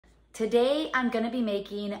Today I'm gonna be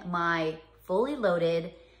making my fully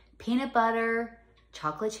loaded peanut butter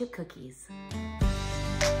chocolate chip cookies.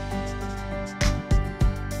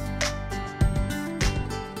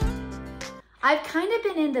 I've kind of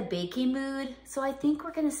been in the baking mood, so I think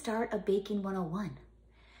we're gonna start a baking 101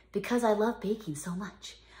 because I love baking so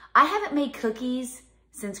much. I haven't made cookies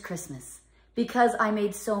since Christmas because I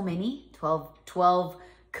made so many, 12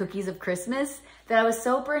 cookies of Christmas, that I was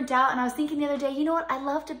so burnt out. And I was thinking the other day, you know what? I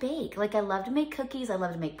love to bake. Like, I love to make cookies. I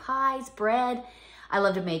love to make pies, bread. I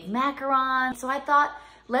love to make macarons. So I thought,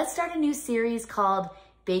 let's start a new series called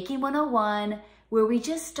Baking 101, where we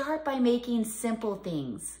just start by making simple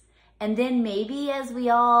things. And then maybe as we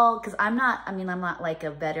all, because I'm not like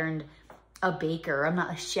a baker. I'm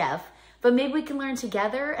not a chef, but maybe we can learn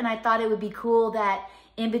together. And I thought it would be cool that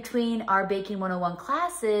in between our Baking 101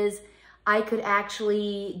 classes, I could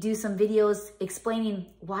actually do some videos explaining,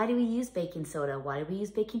 why do we use baking soda? Why do we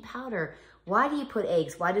use baking powder? Why do you put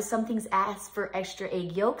eggs? Why do some things ask for extra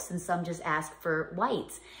egg yolks and some just ask for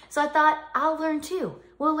whites? So I thought, I'll learn too.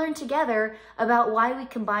 We'll learn together about why we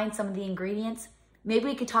combine some of the ingredients. Maybe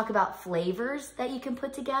we could talk about flavors that you can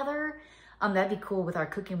put together. That'd be cool with our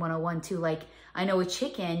cooking 101 too. Like, I know with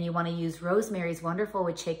chicken, you want to use rosemary's wonderful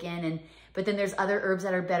with chicken, but then there's other herbs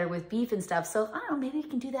that are better with beef and stuff. So I don't know, maybe we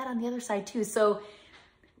can do that on the other side too. So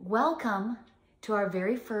welcome to our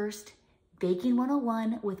very first Baking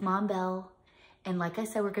 101 with Mom Bell. And like I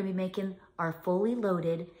said, we're going to be making our fully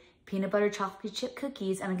loaded peanut butter chocolate chip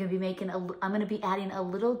cookies. And I'm going to be adding a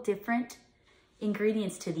little different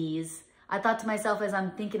ingredients to these. I thought to myself as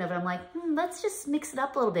I'm thinking of it, I'm like, let's just mix it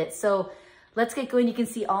up a little bit. So let's get going. You can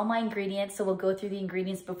see all my ingredients. So we'll go through the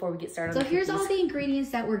ingredients before we get started. So here's all the ingredients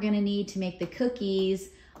that we're gonna need to make the cookies.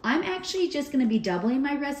 I'm actually just gonna be doubling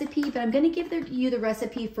my recipe, but I'm gonna give you the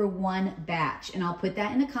recipe for one batch, and I'll put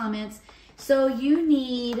that in the comments. So you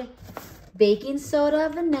need baking soda,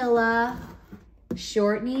 vanilla,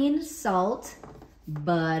 shortening, salt,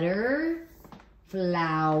 butter,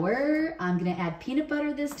 flour. I'm gonna add peanut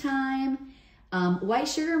butter this time. White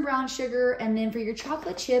sugar and brown sugar. And then for your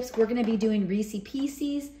chocolate chips, we're gonna be doing Reeses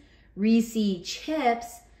Pieces, Reeses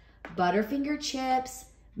chips, Butterfinger chips,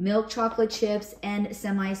 milk chocolate chips, and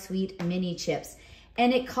semi-sweet mini chips.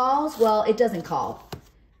 And it calls, well, it doesn't call.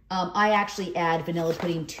 I actually add vanilla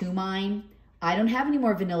pudding to mine. I don't have any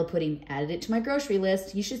more vanilla pudding. Added it to my grocery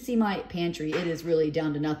list. You should see my pantry. It is really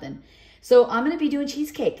down to nothing. So I'm gonna be doing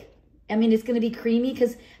cheesecake. I mean, it's gonna be creamy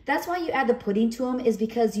because that's why you add the pudding to them, is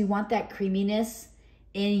because you want that creaminess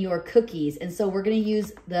in your cookies. And so we're gonna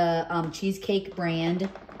use the cheesecake brand,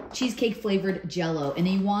 cheesecake flavored Jell-O. And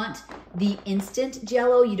you want the instant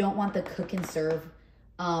Jell-O. You don't want the cook and serve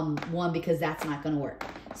one, because that's not gonna work.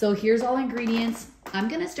 So here's all ingredients. I'm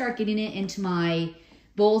gonna start getting it into my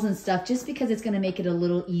bowls and stuff just because it's gonna make it a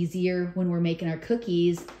little easier when we're making our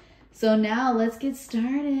cookies. So now let's get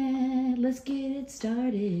started. Let's get it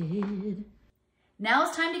started. Now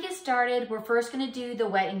it's time to get started. We're first gonna do the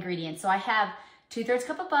wet ingredients. So I have 2/3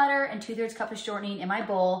 cup of butter and 2/3 cup of shortening in my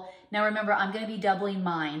bowl. Now remember, I'm gonna be doubling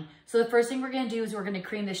mine. So the first thing we're gonna do is we're gonna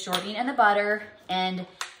cream the shortening and the butter. And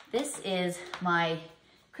this is my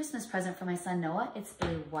Christmas present for my son, Noah. It's a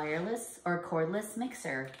wireless or cordless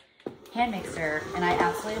mixer, hand mixer, and I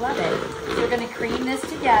absolutely love it. So we're gonna cream this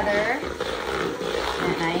together.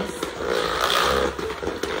 Isn't that nice?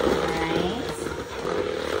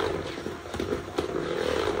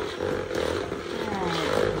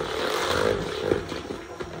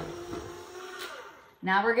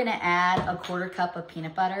 Now we're gonna add a 1/4 cup of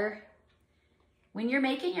peanut butter. When you're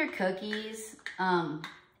making your cookies,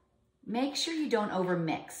 make sure you don't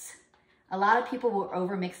overmix. A lot of people will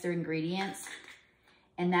overmix their ingredients,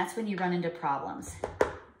 and that's when you run into problems.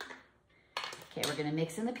 Okay, we're gonna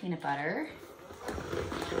mix in the peanut butter. It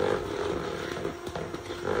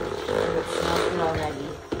smells good already.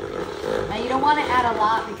 Now you don't wanna add a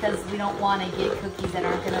lot because we don't wanna get cookies that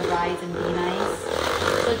aren't gonna rise and be nice.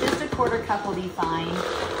 So just a 1/4 cup will be fine. All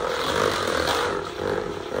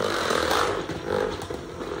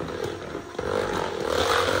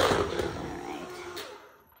right.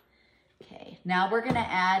 Okay, now we're gonna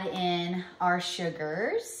add in our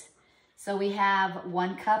sugars. So we have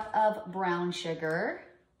 1 cup of brown sugar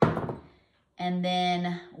and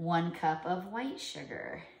then 1 cup of white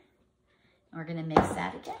sugar. We're gonna mix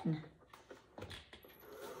that again.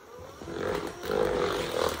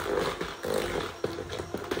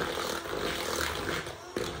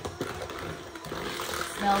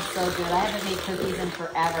 Smells so good. I haven't made cookies in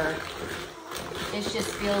forever. It just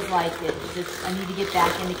feels like it. I need to get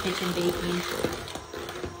back in the kitchen baking.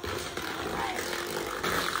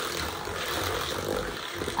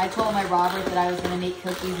 I told my Robert that I was gonna make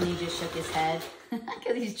cookies and he just shook his head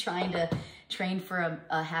because he's trying to train for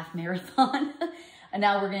a half marathon. And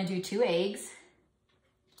now we're gonna do 2 eggs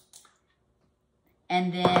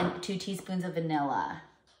and then 2 teaspoons of vanilla.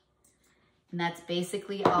 And that's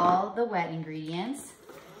basically all the wet ingredients.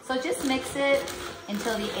 So just mix it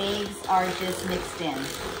until the eggs are just mixed in.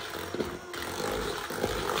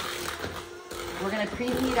 We're gonna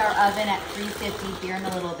preheat our oven at 350 here in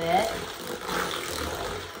a little bit.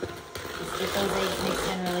 Just get those eggs mixed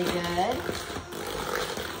in really good.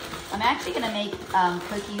 I'm actually gonna make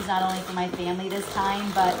cookies not only for my family this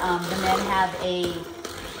time, but the men have a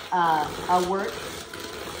work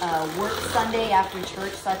Sunday after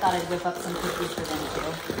church, so I thought I'd whip up some cookies for them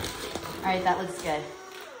too. All right, that looks good.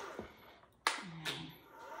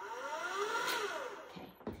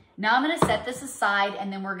 Now I'm gonna set this aside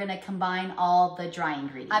and then we're gonna combine all the dry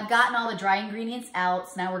ingredients. I've gotten all the dry ingredients out,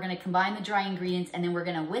 so now we're gonna combine the dry ingredients and then we're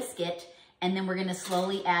gonna whisk it and then we're gonna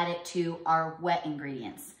slowly add it to our wet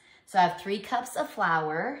ingredients. So I have 3 cups of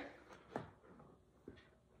flour.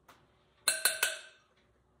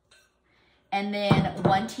 And then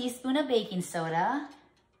 1 teaspoon of baking soda.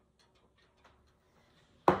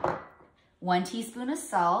 1 teaspoon of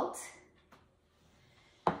salt.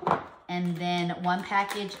 And then 1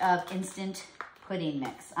 package of instant pudding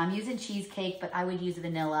mix. I'm using cheesecake, but I would use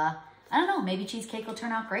vanilla. I don't know, maybe cheesecake will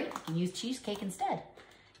turn out great. You can use cheesecake instead.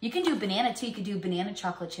 You can do banana too. You could do banana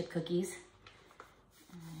chocolate chip cookies.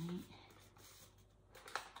 All right.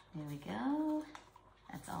 There we go.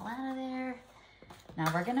 That's all out of there.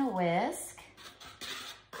 Now we're gonna whisk.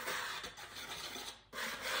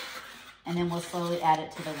 And then we'll slowly add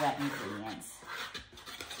it to the wet ingredients.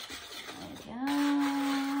 There we go.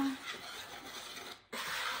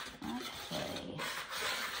 Okay.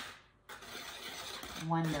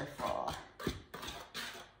 Wonderful.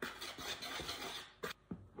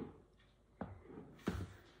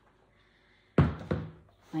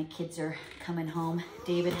 My kids are coming home.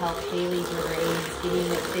 David helped Haley with her eggs,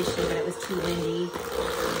 getting it fishy, but it was too windy.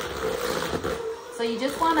 So you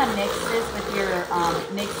just want to mix this with your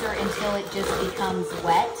mixer until it just becomes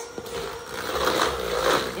wet.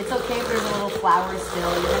 It's okay if there's a little flour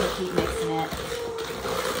still. You're going to keep mixing it.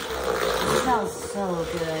 It smells so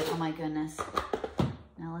good. Oh my goodness.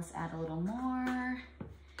 Now let's add a little more.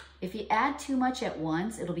 If you add too much at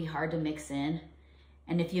once, it'll be hard to mix in.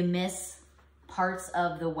 And if you miss parts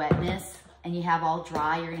of the wetness and you have all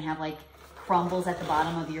dry, you're going to have like crumbles at the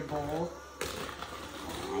bottom of your bowl.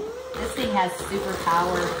 This thing has super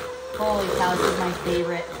power. Holy cow, this is my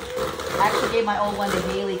favorite. I actually gave my old one to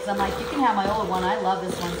Haley because I'm like, you can have my old one. I love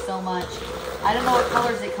this one so much. I don't know what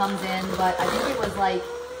colors it comes in, but I think it was like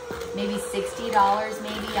maybe $60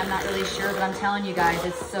 maybe. I'm not really sure, but I'm telling you guys,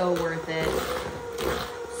 it's so worth it.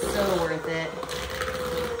 So worth it.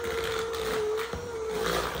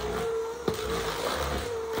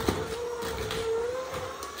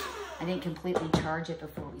 I didn't completely charge it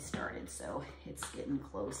before we started, so it's getting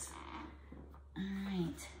close. All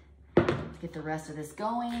right, let's get the rest of this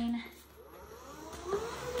going.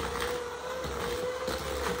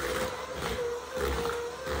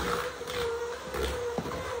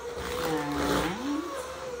 All right.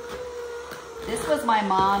 This was my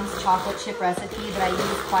mom's chocolate chip recipe that I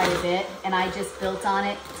used quite a bit, and I just built on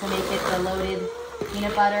it to make it the loaded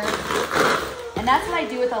peanut butter. And that's what I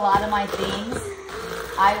do with a lot of my things.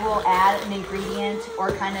 I will add an ingredient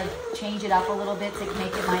or kind of change it up a little bit to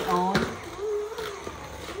make it my own.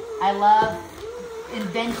 I love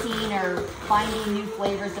inventing or finding new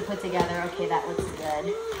flavors to put together. Okay, that looks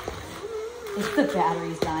good. The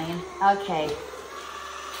battery's dying. Okay,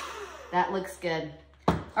 that looks good.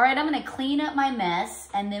 All right, I'm gonna clean up my mess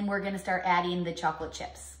and then we're gonna start adding the chocolate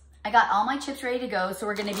chips. I got all my chips ready to go, so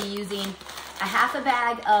we're gonna be using a half a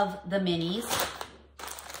bag of the minis,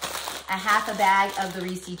 a half a bag of the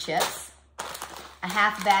Reese's chips, a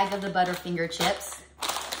half bag of the Butterfinger chips,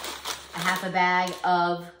 a half a bag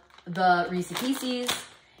of the Reeses Pieces,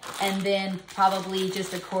 and then probably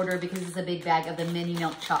just a quarter because it's a big bag of the mini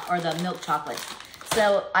milk milk chocolate.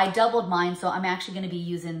 So I doubled mine, so I'm actually gonna be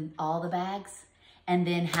using all the bags and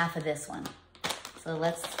then half of this one. So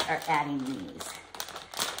let's start adding these.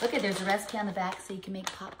 Look at, there's a recipe on the back so you can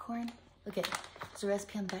make popcorn. Look at, there's a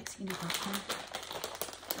recipe on the back so you can do popcorn.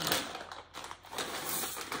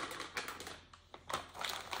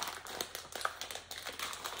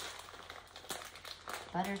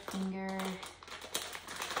 Butterfinger.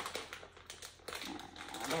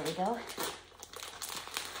 There we go.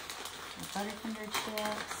 The Butterfinger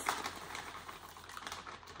chips.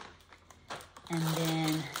 And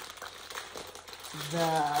then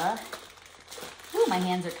the, ooh, my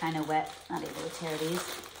hands are kind of wet. Not able to tear these.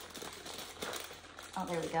 Oh,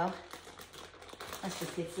 there we go. Let's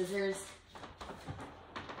just get scissors.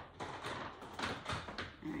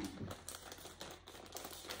 All right.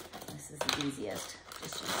 This is the easiest.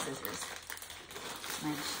 Just use scissors.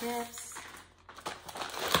 My chips.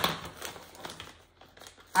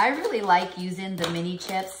 I really like using the mini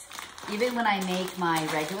chips, even when I make my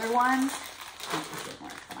regular ones.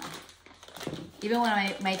 Even when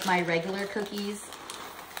I make my regular cookies,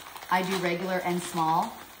 I do regular and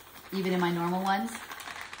small, even in my normal ones,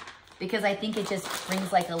 because I think it just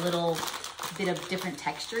brings like a little bit of different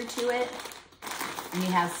texture to it. And you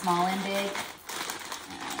have small and big.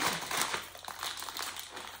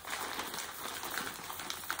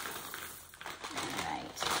 All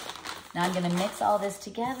right. Now I'm gonna mix all this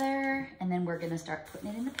together, and then we're gonna start putting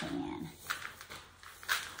it in the pan.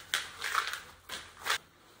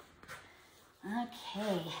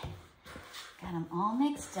 Okay, got them all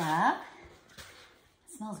mixed up.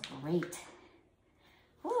 It smells great.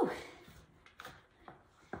 Whew.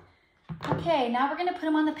 Okay, now we're gonna put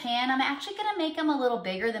them on the pan. I'm actually gonna make them a little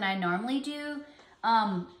bigger than I normally do.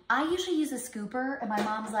 I usually use a scooper, and my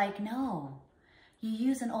mom's like, no, you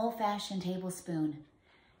use an old-fashioned tablespoon.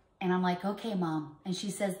 And I'm like, okay, Mom. And she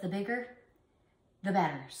says, the bigger, the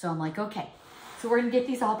better. So I'm like, okay. So we're gonna get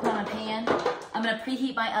these all put on a pan. I'm gonna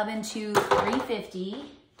preheat my oven to 350. Okay.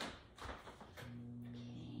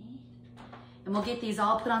 And we'll get these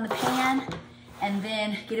all put on the pan and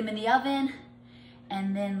then get them in the oven,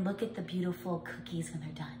 and then look at the beautiful cookies when they're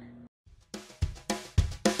done.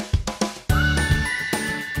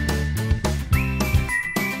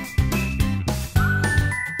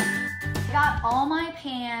 I got all my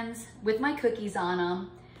pans with my cookies on them.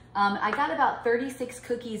 I got about 36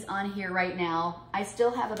 cookies on here right now. I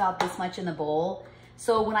still have about this much in the bowl.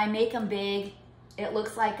 So when I make them big, it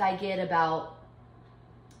looks like I get about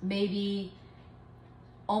maybe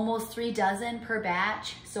almost 3 dozen per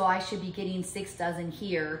batch. So I should be getting 6 dozen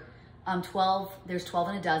here. 12, there's 12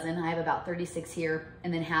 in a dozen. I have about 36 here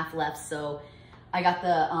and then half left. So I got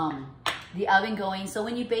the oven going. So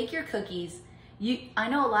when you bake your cookies, I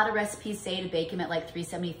know a lot of recipes say to bake them at like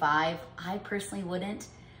 375. I personally wouldn't.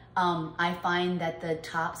 I find that the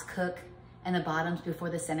tops cook and the bottoms before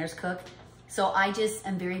the centers cook. So I just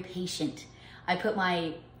am very patient. I put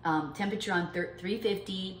my temperature on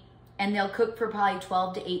 350, and they'll cook for probably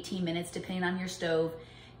 12 to 18 minutes depending on your stove.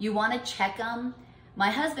 You want to check them.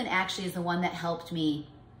 My husband actually is the one that helped me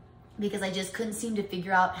because I just couldn't seem to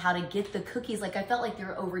figure out how to get the cookies. Like I felt like they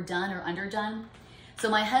were overdone or underdone. So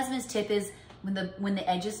my husband's tip is when the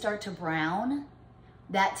edges start to brown,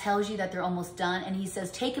 that tells you that they're almost done. And he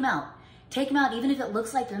says, take them out. Take them out, even if it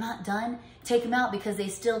looks like they're not done, take them out because they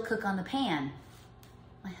still cook on the pan.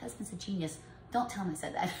 My husband's a genius. Don't tell him I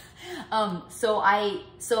said that.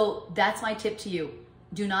 So that's my tip to you.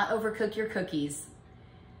 Do not overcook your cookies.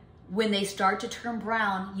 When they start to turn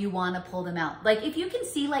brown, you want to pull them out. Like if you can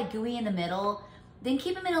see like gooey in the middle, then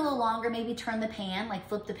keep them in a little longer, maybe turn the pan, like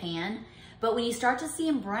flip the pan. But when you start to see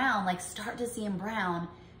them brown,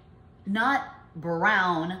 not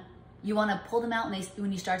brown, you want to pull them out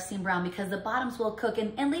when you start to see them brown, because the bottoms will cook,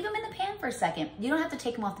 and leave them in the pan for a second. You don't have to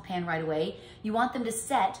take them off the pan right away. You want them to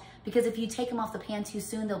set, because if you take them off the pan too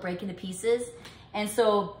soon, they'll break into pieces. And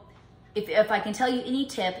so if I can tell you any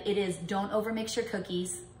tip, it is don't overmix your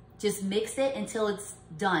cookies. Just mix it until it's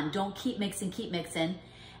done. Don't keep mixing.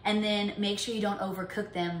 And then make sure you don't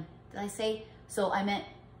overcook them. Did I say? So I meant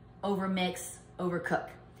overmix, overcook.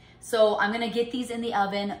 So I'm gonna get these in the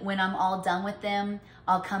oven. When I'm all done with them,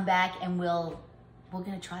 I'll come back and we're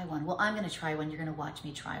gonna try one. Well, I'm gonna try one. You're gonna watch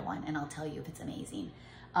me try one, and I'll tell you if it's amazing.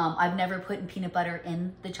 I've never put peanut butter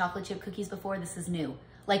in the chocolate chip cookies before. This is new.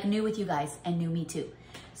 Like new with you guys and new me too.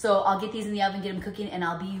 So I'll get these in the oven, get them cooking, and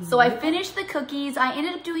I'll be... So I finished the cookies. I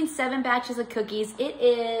ended up doing 7 batches of cookies. It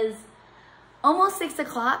is almost 6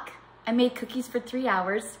 o'clock. I made cookies for 3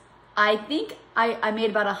 hours. I think I made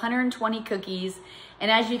about 120 cookies. And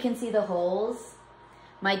as you can see the holes,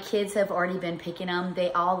 my kids have already been picking them.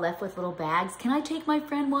 They all left with little bags. Can I take my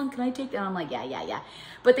friend one? Can I take that? And I'm like, yeah.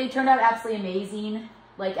 But they turned out absolutely amazing.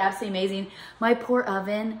 Like absolutely amazing. My poor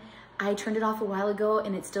oven, I turned it off a while ago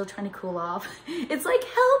and it's still trying to cool off. It's like,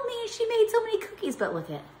 help me, she made so many cookies. But look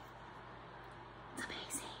it, it's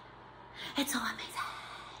amazing. It's so amazing.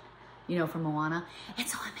 You know, from Moana,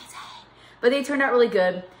 it's so amazing. But they turned out really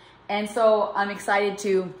good. And so I'm excited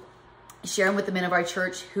to share them with the men of our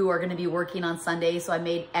church who are gonna be working on Sunday. So I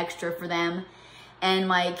made extra for them. And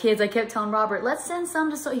my kids, I kept telling Robert, let's send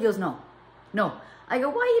some to so. He goes, no. I go,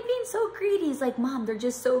 why are you being so greedy? He's like, Mom, they're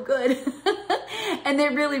just so good. And they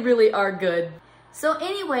really, really are good. So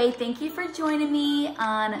anyway, thank you for joining me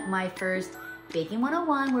on my first Baking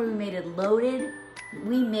 101, where we made a loaded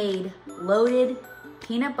we made loaded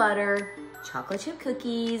peanut butter chocolate chip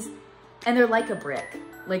cookies, and they're like a brick.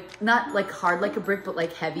 Like, not like hard like a brick, but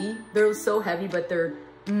like heavy. They're so heavy, but they're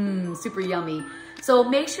super yummy. So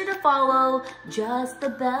make sure to follow Just the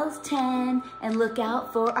Bells 10 and look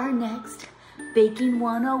out for our next Baking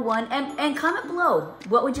 101. And comment below,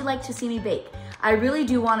 what would you like to see me bake? I really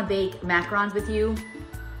do want to bake macarons with you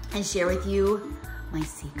and share with you my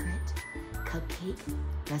secret cupcake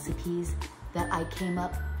recipes that I came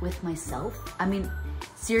up with myself. I mean,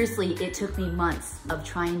 seriously, it took me months of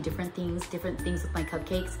trying different things with my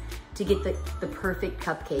cupcakes to get the perfect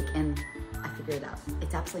cupcake, and I figured it out.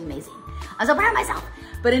 It's absolutely amazing. I'm so proud of myself.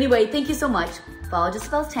 But anyway, thank you so much. Follow Just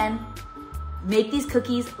the Bells 10. Make these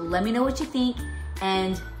cookies. Let me know what you think.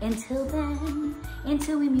 And until then,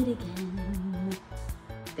 until we meet again,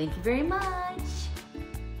 thank you very much.